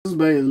This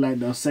is like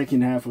the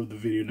second half of the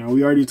video. Now,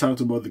 we already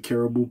talked about the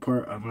caribou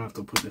part. I'm gonna have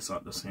to put this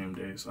out the same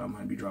day, so I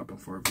might be dropping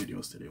 4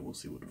 videos today. We'll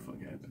see what the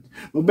fuck happens.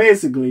 But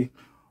basically,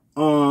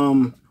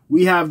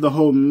 we have the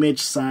whole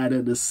Mitch side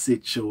of the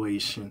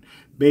situation.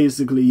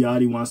 Basically,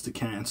 Yachty wants to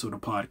cancel the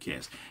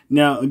podcast.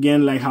 Now,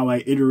 again, like how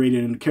I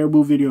iterated in the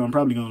caribou video, I'm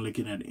probably gonna link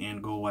it at the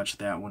end. Go watch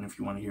that one if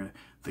you want to hear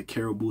the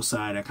caribou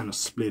side. I kind of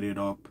split it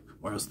up,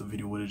 or else the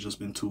video would have just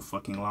been too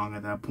fucking long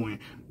at that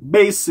point.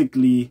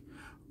 Basically,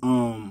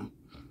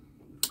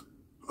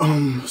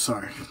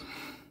 sorry.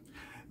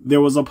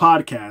 There was a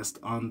podcast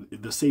on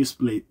the Safe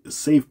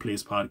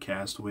Place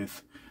podcast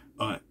with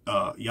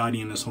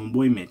Yachty and his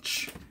homeboy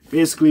Mitch.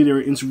 Basically, they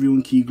were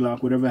interviewing Key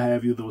Glock, whatever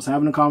have you. They was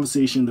having a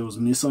conversation. There was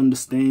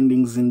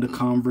misunderstandings in the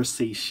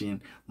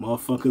conversation.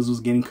 Motherfuckers was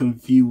getting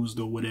confused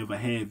or whatever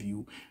have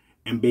you.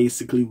 And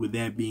basically, with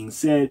that being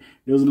said,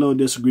 there was a little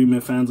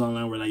disagreement. Fans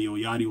online were like, yo,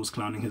 Yachty was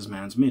clowning his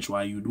man's Mitch.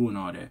 Why are you doing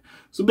all that?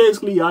 So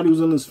basically, Yachty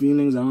was in his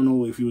feelings. I don't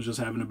know if he was just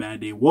having a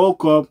bad day.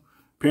 Woke up.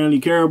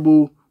 Apparently,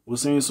 Caribou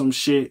was saying some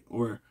shit,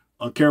 or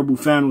a Caribou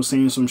fan was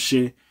saying some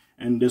shit.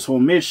 And this whole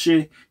Mitch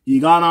shit,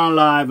 he got on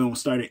live and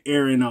started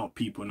airing out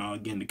people. Now,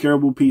 again, the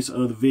Caribou piece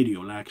of the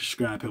video. Like,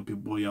 subscribe, help your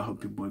boy, y'all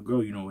help your boy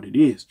grow. You know what it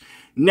is.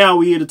 Now,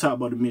 we here to talk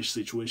about the Mitch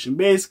situation.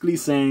 Basically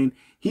saying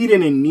he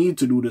didn't need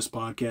to do this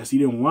podcast. He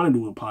didn't want to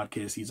do a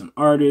podcast. He's an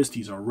artist.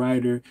 He's a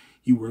writer.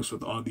 He works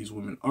with all these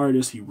women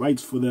artists. He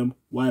writes for them.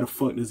 Why the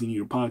fuck does he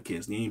need a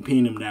podcast? They ain't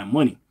paying him that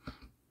money.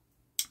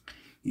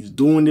 He's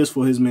doing this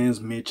for his man's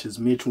Mitch. His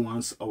Mitch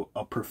wants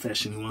a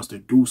profession. He wants to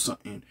do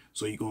something.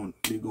 So we're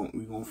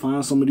gonna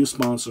find some of these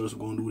sponsors.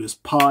 We're gonna do this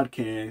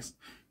podcast.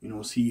 You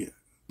know,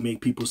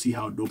 make people see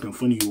how dope and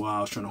funny you are.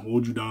 I was trying to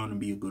hold you down and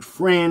be a good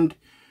friend,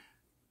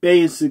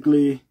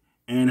 basically.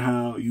 And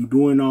how you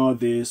doing all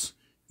this.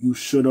 You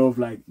should have,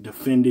 like,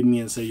 defended me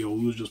and said, yo,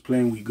 we was just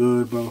playing, we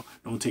good, bro.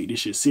 Don't take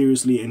this shit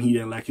seriously. And he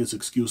didn't like his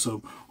excuse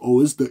of,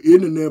 oh, it's the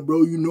internet,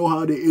 bro. You know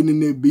how the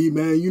internet be,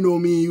 man. You know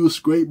me and you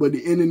straight, but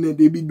the internet,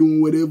 they be doing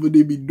whatever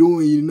they be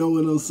doing. You know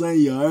what I'm saying?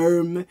 You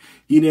heard me?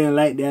 He didn't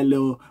like that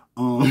little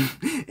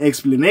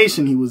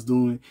explanation he was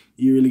doing.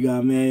 He really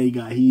got mad. He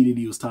got heated.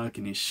 He was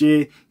talking his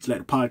shit. He's like,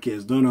 the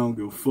podcast done. I don't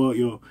give a fuck.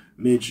 Yo,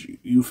 Mitch,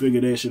 you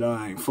figure that shit out.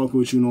 I ain't fucking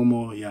with you no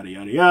more. Yada,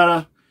 yada,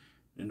 yada.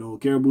 And the whole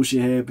Caribou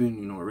shit happened,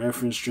 you know,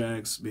 reference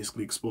tracks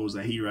basically exposed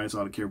that he writes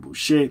all the Caribou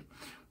shit.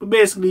 But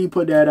basically, he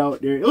put that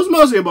out there. It was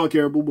mostly about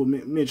Caribou, but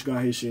Mitch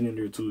got his shit in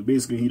there too.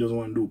 Basically, he doesn't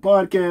want to do a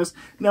podcast.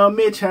 Now,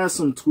 Mitch has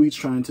some tweets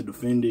trying to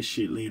defend this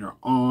shit later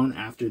on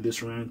after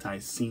this rant.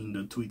 I've seen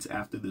the tweets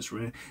after this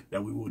rant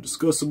that we will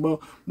discuss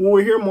about. But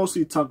we're here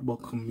mostly to talk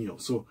about Camille.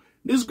 So,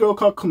 this girl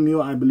called Camille,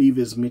 I believe,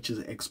 is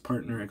Mitch's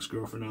ex-partner,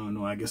 ex-girlfriend. I don't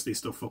know. I guess they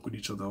still fuck with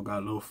each other or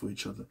got love for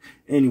each other.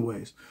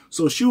 Anyways,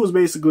 so she was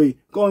basically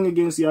going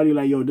against Yachty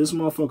like, yo, this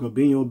motherfucker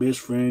been your best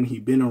friend. He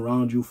been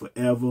around you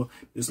forever.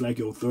 This like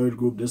your third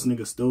group. This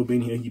nigga still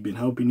been here. He been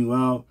helping you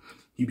out.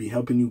 He be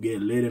helping you get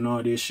lit and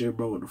all this shit,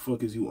 bro. What the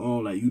fuck is you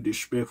on? Like, you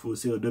disrespectful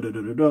as hell,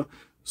 da-da-da-da-da.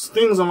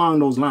 Things along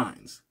those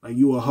lines. Like,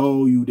 you a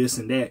hoe, you this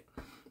and that.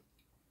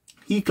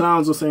 He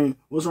clowns are saying,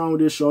 what's wrong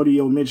with this shorty?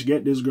 Yo, Mitch,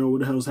 get this girl. What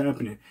the hell's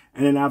happening?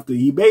 And then after,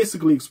 he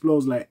basically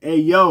explodes like, hey,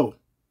 yo,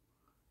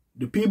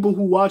 the people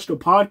who watch the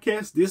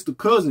podcast, this the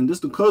cousin.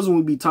 This the cousin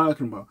we be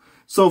talking about.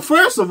 So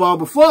first of all,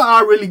 before I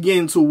really get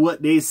into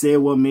what they said,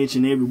 what Mitch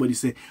and everybody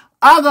said,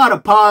 I got to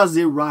pause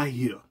it right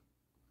here.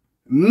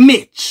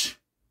 Mitch,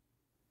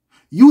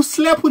 you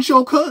slept with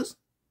your cousin?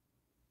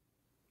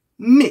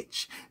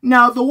 Mitch.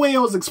 Now, the way it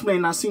was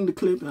explained, I seen the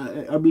clip,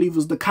 I believe it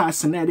was the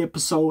Cassinet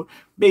episode.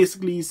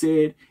 Basically, he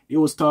said it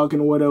was talking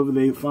or whatever.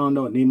 They found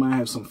out they might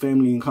have some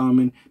family in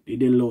common. They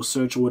did a little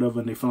search or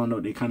whatever, and they found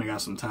out they kind of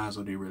got some ties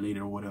or they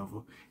related or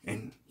whatever.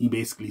 And he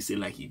basically said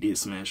like he did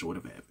smash or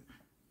whatever happened.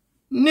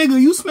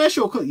 Nigga, you smash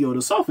your cousin. Yo,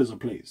 the South is a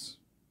place.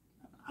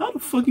 How the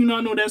fuck you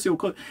not know that's your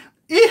cousin?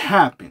 It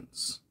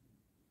happens.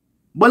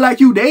 But like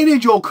you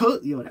dated your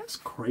cousin. Yo, that's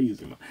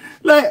crazy, man.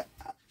 Like,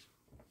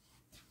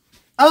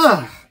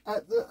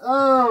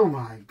 oh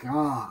my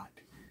God.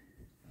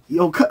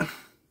 Yo,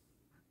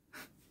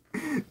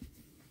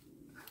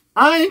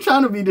 I ain't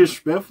trying to be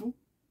disrespectful.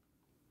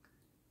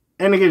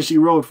 And again, she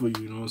wrote for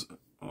you, you know.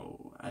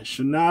 Oh, I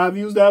should not have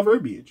used that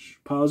verbiage.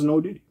 Pause,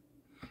 no diddy.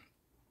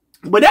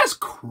 But that's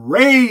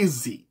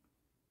crazy.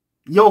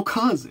 Your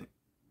cousin.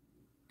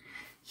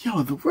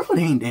 Yo, the world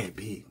ain't that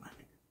big, man.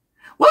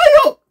 Why,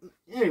 yo?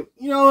 Anyway,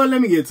 you know what? Let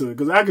me get to it.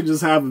 Because I could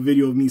just have a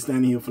video of me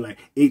standing here for like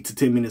 8 to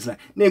 10 minutes. Like,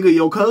 nigga,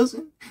 your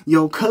cousin?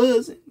 Your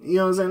cousin? You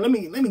know what I'm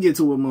saying? Let me get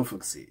to what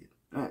motherfucker said.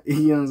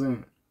 You know what I'm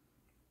saying?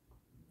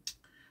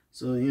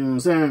 So, you know what I'm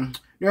saying?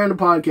 During the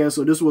podcast,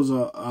 so this was,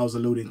 I was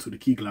alluding to the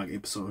Key Glock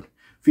episode.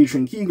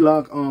 Featuring Key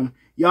Glock.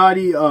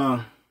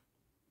 Yachty,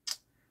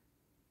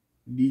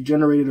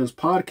 degenerated as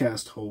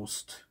podcast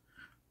host.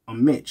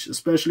 Mitch,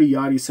 especially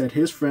Yachty, said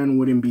his friend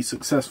wouldn't be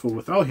successful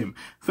without him.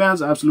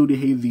 Fans absolutely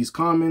hated these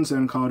comments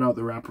and called out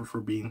the rapper for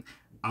being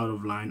out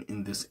of line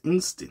in this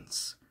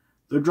instance.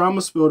 The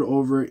drama spilled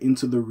over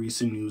into the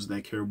recent news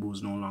that K.A.Vuitton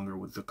is no longer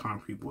with the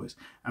Concrete Boys.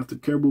 After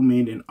K.A.Vuitton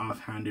made an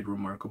offhanded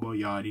remark about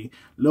Yachty,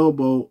 Lil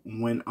Bo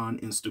went on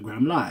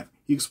Instagram Live.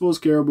 He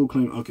exposed K.A.Vuitton,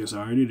 claiming, okay, so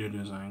I already did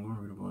this. I ain't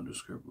gonna read about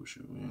this K.A.Vuitton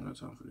shit. We ain't got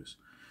time for this.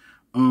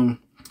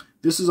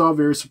 This is all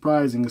very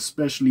surprising,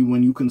 especially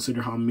when you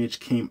consider how Mitch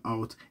came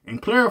out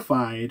and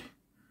clarified.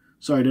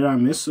 Sorry, did I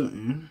miss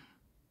something?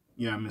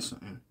 Yeah, I missed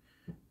something.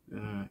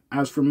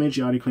 As for Mitch,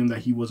 Yachty claimed that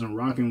he wasn't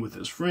rocking with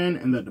his friend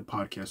and that the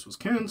podcast was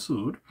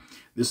canceled.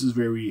 This is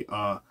very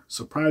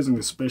surprising,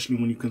 especially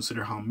when you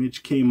consider how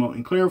Mitch came out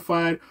and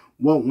clarified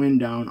what went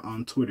down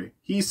on Twitter.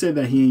 He said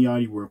that he and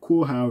Yachty were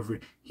cool. However,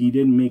 he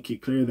didn't make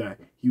it clear that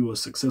he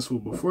was successful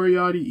before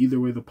Yachty.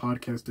 Either way, the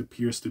podcast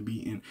appears to be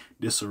in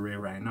disarray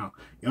right now.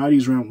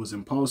 Yachty's rant was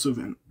impulsive,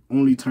 and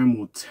only time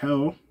will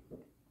tell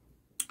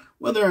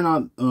whether or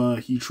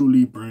not he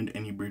truly burned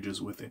any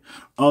bridges with it.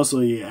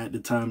 Also, yeah, at the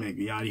time, like,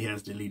 Yachty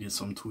has deleted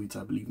some tweets.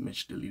 I believe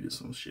Mitch deleted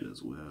some shit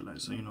as well. Like,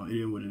 so, you know, it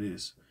is what it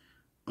is.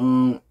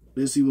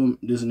 Let's see what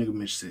this nigga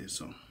Mitch says.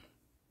 So,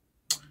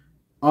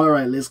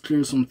 alright, let's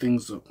clear some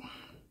things up.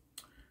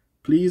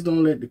 Please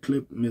don't let the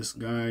clip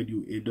misguide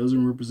you. It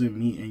doesn't represent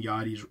me and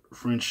Yachty's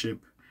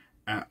friendship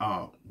at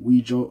all.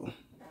 We joke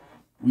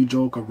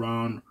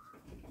around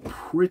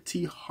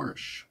pretty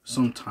harsh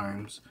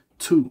sometimes,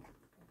 too.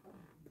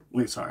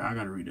 Wait, sorry, I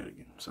gotta read that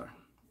again. Sorry.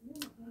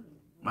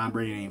 My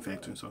brain ain't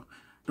factoring, so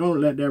don't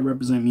let that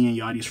represent me and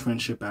Yachty's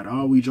friendship at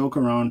all. We joke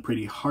around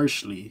pretty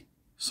harshly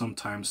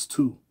sometimes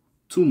too.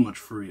 Too much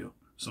for real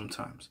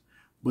sometimes.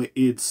 But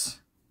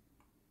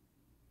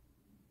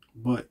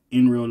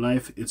in real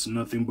life, it's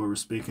nothing but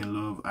respect and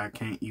love. I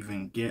can't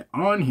even get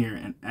on here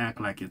and act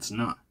like it's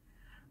not.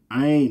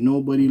 I ain't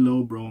nobody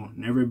low, bro.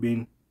 Never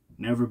been.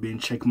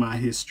 Check my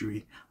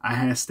history. I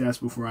had stats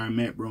before I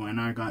met, bro,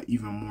 and I got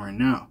even more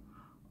now.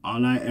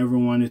 All I ever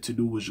wanted to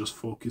do was just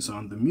focus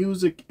on the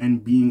music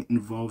and being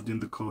involved in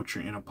the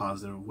culture in a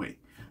positive way.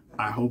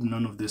 I hope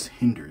none of this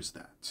hinders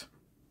that.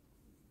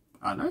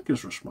 I like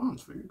his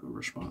response. Very good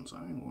response.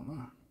 I ain't gonna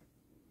lie.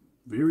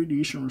 Very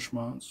decent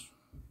response.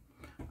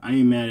 I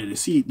ain't mad at it.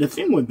 See, the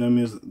thing with them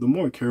is the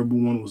more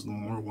K.A.Vuitton one was the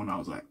more one I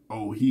was like,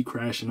 oh, he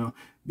crashing out.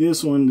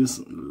 This one,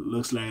 this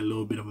looks like a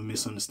little bit of a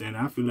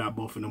misunderstanding. I feel like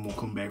both of them will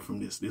come back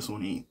from this. This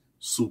one ain't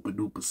super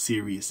duper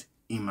serious,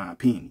 in my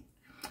opinion.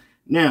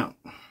 Now,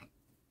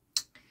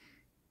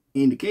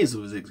 in the case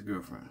of his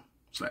ex-girlfriend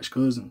 /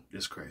 cousin,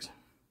 that's crazy.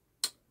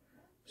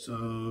 So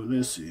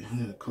let's see.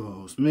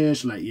 Co-host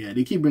Mitch, like, yeah,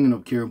 they keep bringing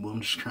up K.A.Vuitton.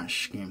 I'm just trying to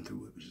skim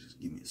through it, but just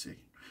give me a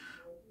second.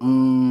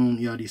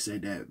 Yachty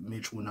said that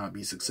Mitch would not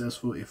be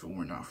successful if it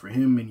were not for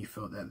him, and he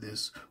felt that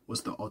this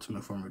was the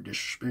ultimate form of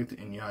disrespect,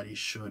 and Yachty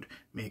should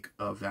make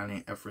a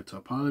valiant effort to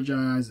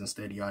apologize.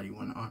 Instead, Yachty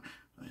went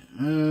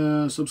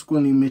on.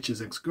 Subsequently,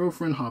 Mitch's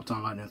ex-girlfriend hopped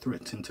online and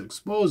threatened to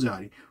expose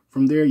Yachty.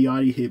 From there,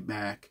 Yachty hit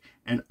back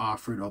and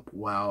offered up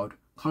wild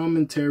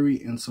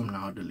commentary and some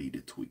now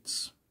deleted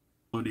tweets.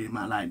 So they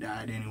might like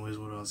died anyways,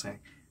 what I was saying.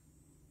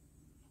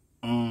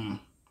 In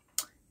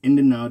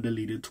the now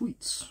deleted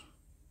tweets.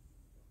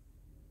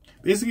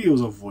 Basically, it was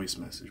a voice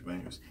message, but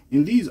anyways.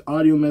 In these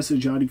audio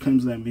messages, Yachty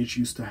claims that Mitch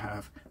used to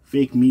have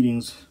fake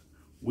meetings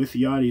with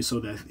Yachty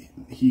so that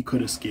he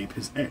could escape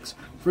his ex.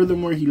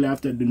 Furthermore, he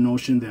laughed at the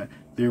notion that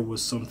there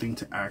was something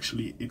to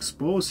actually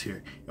expose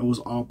here. It was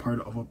all part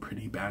of a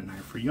pretty bad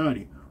night for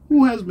Yachty,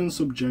 who has been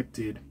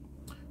subjected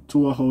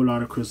to a whole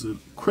lot of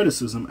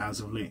criticism as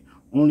of late.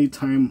 Only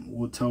time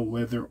will tell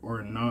whether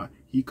or not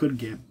he could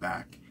get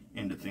back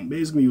in the thing.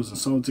 Basically, he was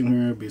insulting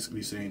her,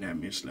 basically saying that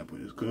Mitch slept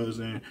with his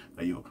cousin.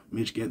 Like, yo,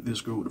 Mitch, get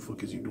this girl. What the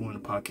fuck is you doing? The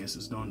podcast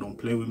is done. Don't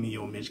play with me.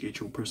 Yo, Mitch, get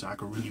your person. I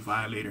could really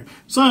violate her.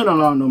 Something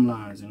along them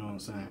lines, you know what I'm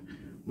saying?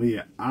 But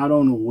yeah, I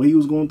don't know what he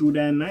was going through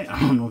that night. I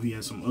don't know if he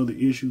had some other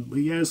issues, but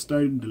he has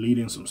started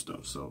deleting some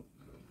stuff. So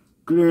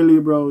clearly,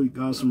 bro, he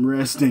got some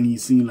rest and he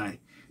seemed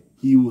like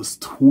he was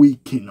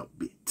tweaking a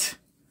bit.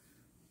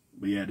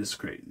 But yeah, this is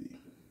crazy.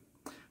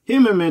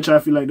 Him and Mitch, I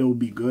feel like they would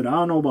be good. I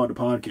don't know about the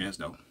podcast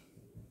though.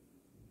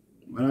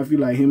 But I feel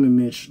like him and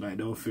Mitch, like,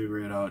 they'll figure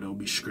it out. They'll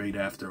be straight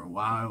after a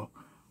while.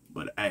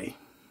 But hey,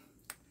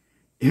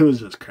 it was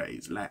just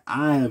crazy. Like,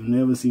 I have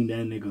never seen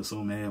that nigga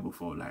so mad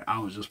before. Like, I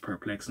was just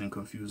perplexed and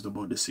confused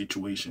about the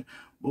situation.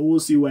 But we'll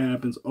see what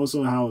happens.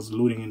 Also, how I was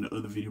alluding in the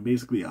other video,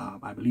 basically,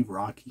 I believe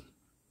Rocky,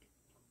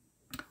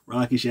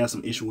 she had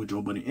some issue with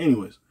Joe Budden.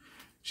 Anyways,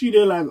 she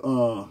did like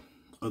a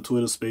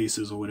Twitter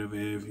Spaces or whatever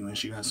have you, and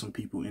she got some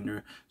people in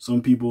there.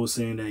 Some people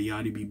saying that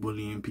Yachty be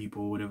bullying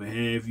people, whatever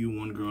have you.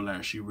 One girl,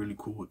 like, she really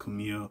cool with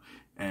Camille,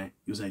 and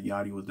he was like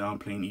Yachty was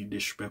downplaying, he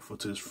disrespectful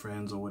to his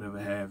friends or whatever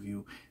have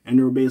you. And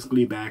they were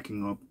basically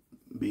backing up,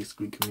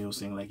 basically Camille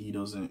saying like he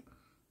doesn't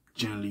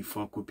generally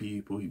fuck with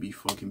people, he be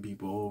fucking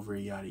people over,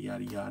 yada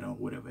yada yada,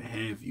 whatever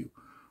have you,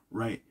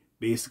 right?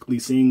 Basically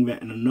saying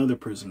that. And another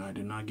person, I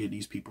did not get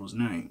these people's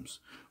names,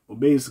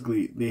 but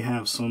basically they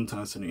have some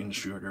ties in the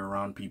industry or they're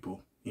around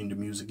people in the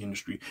music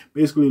industry,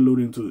 basically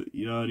alluding to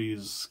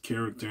Yachty's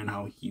character and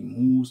how he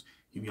moves.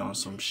 he be on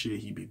some shit,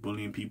 he be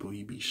bullying people,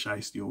 he be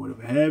shiesty or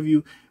whatever have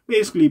you.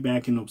 Basically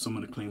backing up some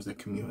of the claims that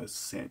Camille has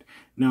said.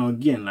 Now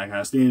again, like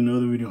I stated in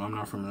another video, I'm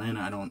not from Atlanta.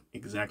 I don't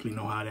exactly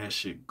know how that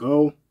shit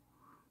go.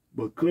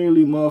 But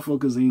clearly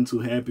motherfuckers ain't too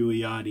happy with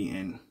Yachty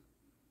and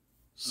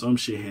some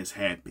shit has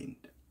happened.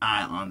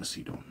 I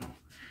honestly don't know.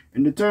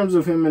 In the terms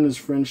of him and his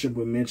friendship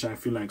with Mitch, I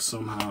feel like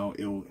somehow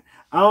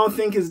I don't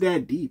think it's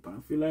that deep.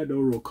 I feel like they'll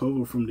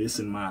recover from this,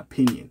 in my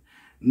opinion.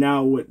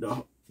 Now with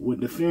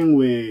the thing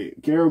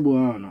with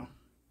K.A.Vuitton, I don't know.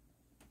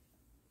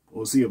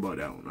 We'll see about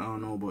that one. I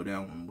don't know about that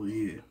one, but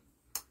yeah.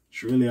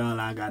 It's really all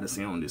I got to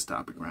say on this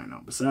topic right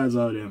now. Besides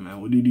all that, man,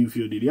 what did you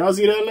feel? Did y'all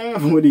see that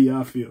laugh? What did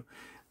y'all feel?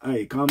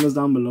 Alright, comments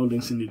down below,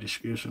 links in the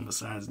description.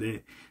 Besides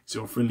that, it's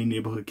your friendly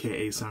neighborhood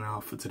K.A. signing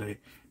off for today.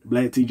 The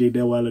Black TJ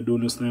Deadweiler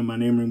doing this thing. My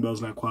name ring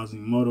bells like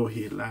Quasimodo.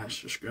 Hit like,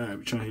 subscribe.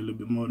 You're trying to hit a little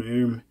bit more to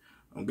hear me.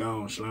 I'm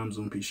gone. Shalom,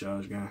 Zoom, peace,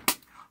 y'all, guys.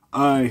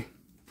 Alright.